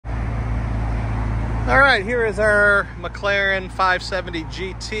All right, here is our McLaren 570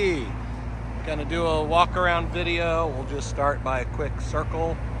 GT. Gonna do a walk around video. We'll just start by a quick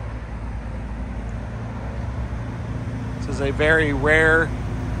circle. This is a very rare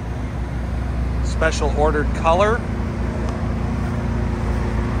special ordered color.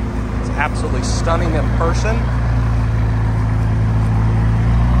 It's absolutely stunning in person.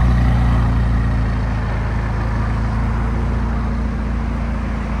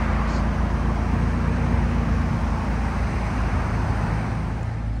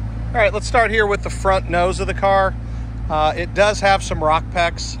 All right, let's start here with the front nose of the car. It does have some rock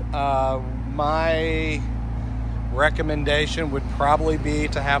pecks. My recommendation would probably be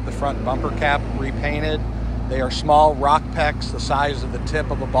to have the front bumper cap repainted. They are small rock pecks, the size of the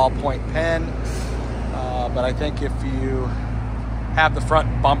tip of a ballpoint pen. But I think if you have the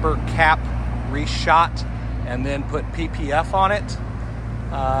front bumper cap reshot and then put PPF on it,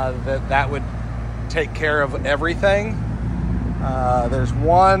 that would take care of everything. There's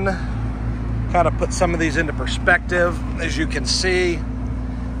one, kind of put some of these into perspective, as you can see,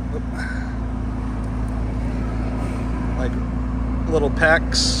 like little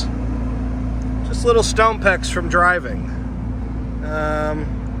pecks, just little stone pecks from driving.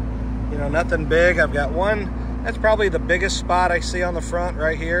 You know, nothing big. I've got one, that's probably the biggest spot I see on the front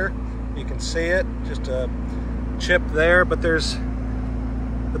right here. You can see it, just a chip there, but there is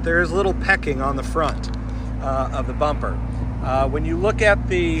little pecking on the front of the bumper. When you look at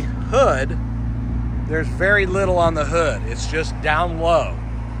the hood, there's very little on the hood. It's just down low.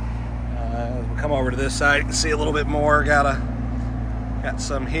 We'll come over to this side. You can see a little bit more. Got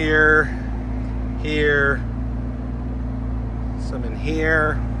some here, some in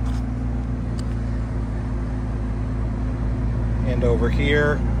here, and over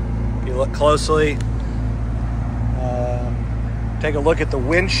here. If you look closely, take a look at the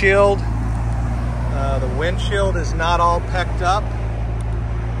windshield. The windshield is not all pecked up.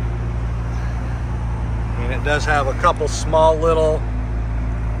 And it does have a couple small little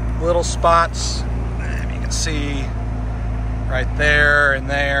spots. You can see right there and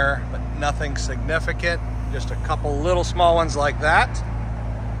there, but nothing significant. Just a couple little small ones like that.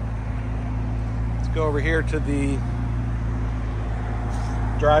 Let's go over here to the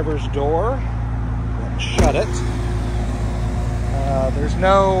driver's door. Let's shut it. There's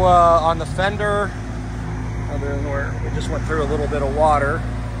no on the fender, other than where we just went through a little bit of water.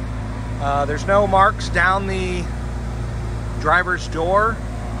 There's no marks down the driver's door.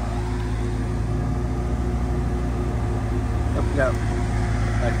 No,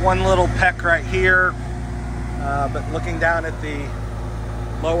 like one little peck right here, but looking down at the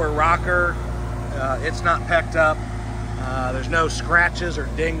lower rocker, it's not pecked up. There's no scratches or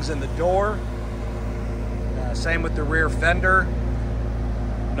dings in the door. Same with the rear fender.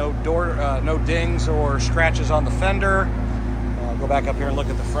 No dings or scratches on the fender. Go back up here and look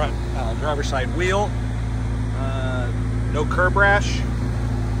at the front driver's side wheel. No curb rash.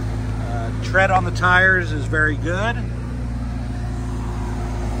 Tread on the tires is very good.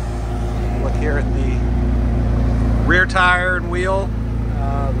 Look here at the rear tire and wheel.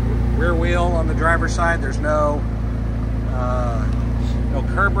 Rear wheel on the driver's side, there's no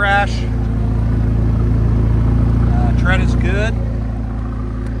curb rash. Tread is good.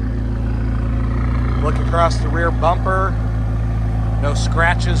 Look across the rear bumper. No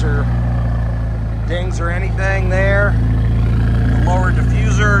scratches or dings or anything there. The lower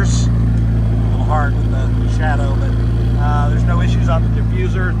diffusers, a little hard with the shadow, but there's no issues on the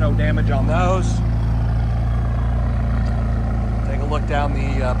diffusers, no damage on those. Take a look down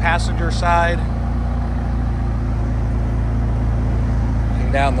the passenger side.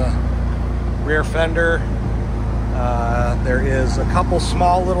 Looking down the rear fender, there is a couple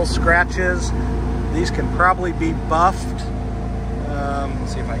small little scratches. These can probably be buffed.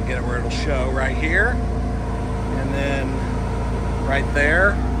 Let's see if I can get it where it'll show right here. And then right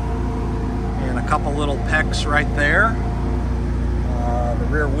there. And a couple little pecks right there. The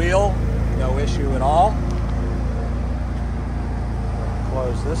rear wheel, no issue at all.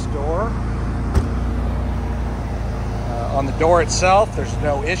 Close this door. On the door itself, there's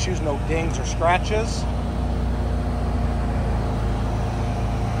no issues, no dings or scratches.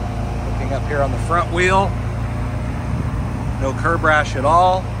 Up here on the front wheel, no curb rash at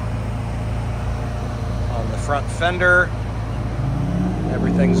all. On the front fender,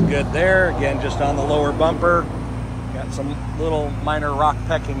 everything's good there. Again, just on the lower bumper, got some little minor rock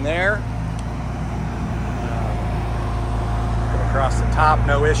pecking there. Go across the top,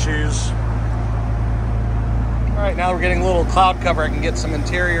 no issues. All right, now we're getting a little cloud cover. I can get some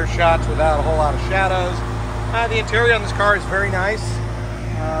interior shots without a whole lot of shadows. The interior on this car is very nice.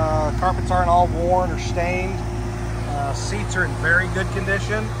 Carpets aren't all worn or stained. Seats are in very good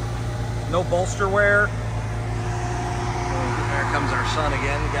condition. No bolster wear. There comes our sun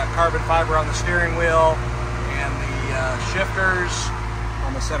again. You got carbon fiber on the steering wheel and the shifters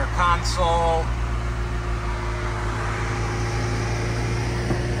on the center console.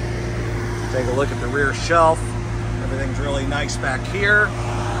 Take a look at the rear shelf. Everything's really nice back here.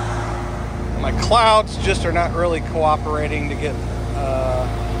 My clouds just are not really cooperating to get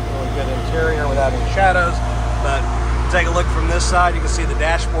really good interior without any shadows, but take a look from this side. You can see the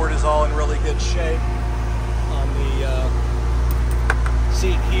dashboard is all in really good shape. On the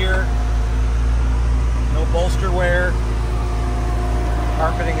seat here, no bolster wear.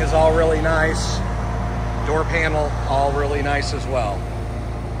 Carpeting is all really nice. Door panel, all really nice as well.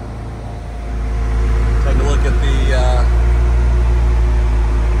 Take a look at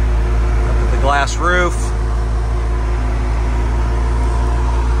the glass roof.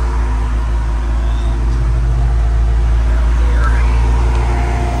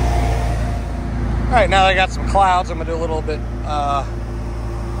 All right, now that I got some clouds, I'm gonna do a little bit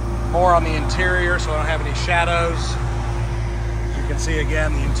more on the interior so I don't have any shadows. As you can see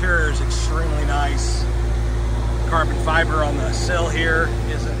again, the interior is extremely nice. Carbon fiber on the sill here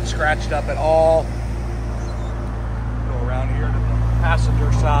isn't scratched up at all. Go around here to the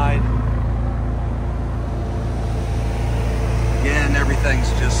passenger side. Again,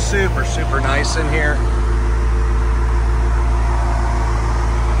 everything's just super, super nice in here.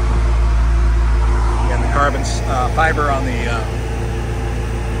 Carbon fiber on the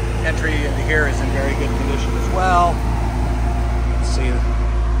entry into here is in very good condition as well. You can see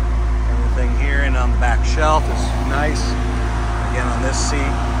everything here, and on the back shelf is nice. Again, on this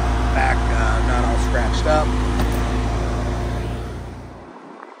seat, back not all scratched up.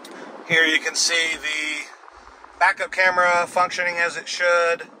 Here you can see the backup camera functioning as it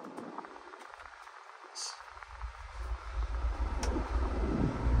should.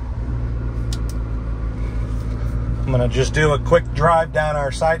 I'm going to just do a quick drive down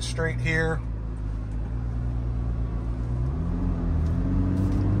our side street here.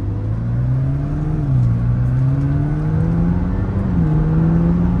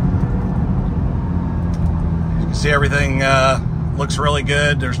 You can see everything looks really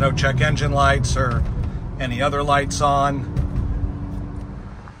good. There's no check engine lights or any other lights on. I'm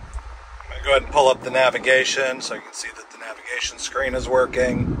going to go ahead and pull up the navigation so you can see that the navigation screen is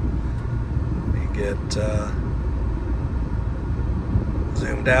working. You get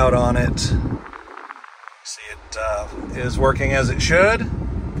zoomed out on it. See, it is working as it should. I don't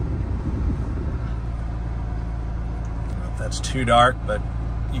know if that's too dark, but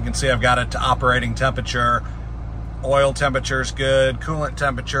you can see I've got it to operating temperature. Oil temperature is good. Coolant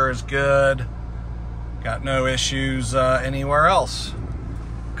temperature is good. Got no issues anywhere else.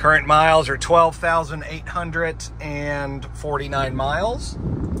 Current miles are 12,849 miles.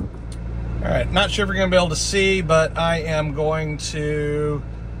 All right, not sure if you're gonna be able to see, but I am going to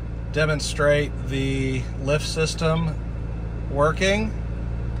demonstrate the lift system working.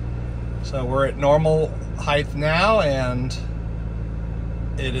 So we're at normal height now, and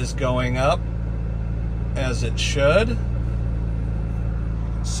it is going up as it should. You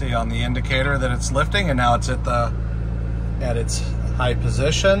can see on the indicator that it's lifting, and now it's at its high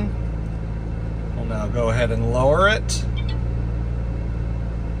position. We'll now go ahead and lower it.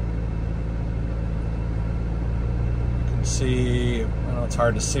 See, I know it's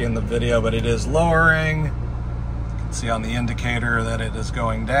hard to see in the video, but it is lowering. You can see on the indicator that it is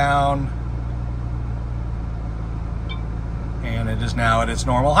going down, and it is now at its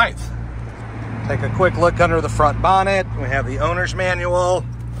normal height. Take a quick look under the front bonnet. We have the owner's manual.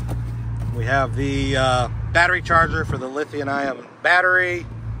 We have the battery charger for the lithium-ion battery.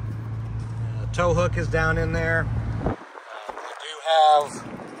 The tow hook is down in there. I do have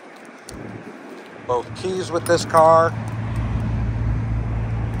both keys with this car.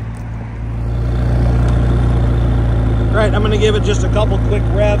 Right, I'm going to give it just a couple quick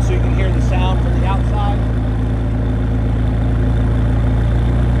revs so you can hear the sound from the outside.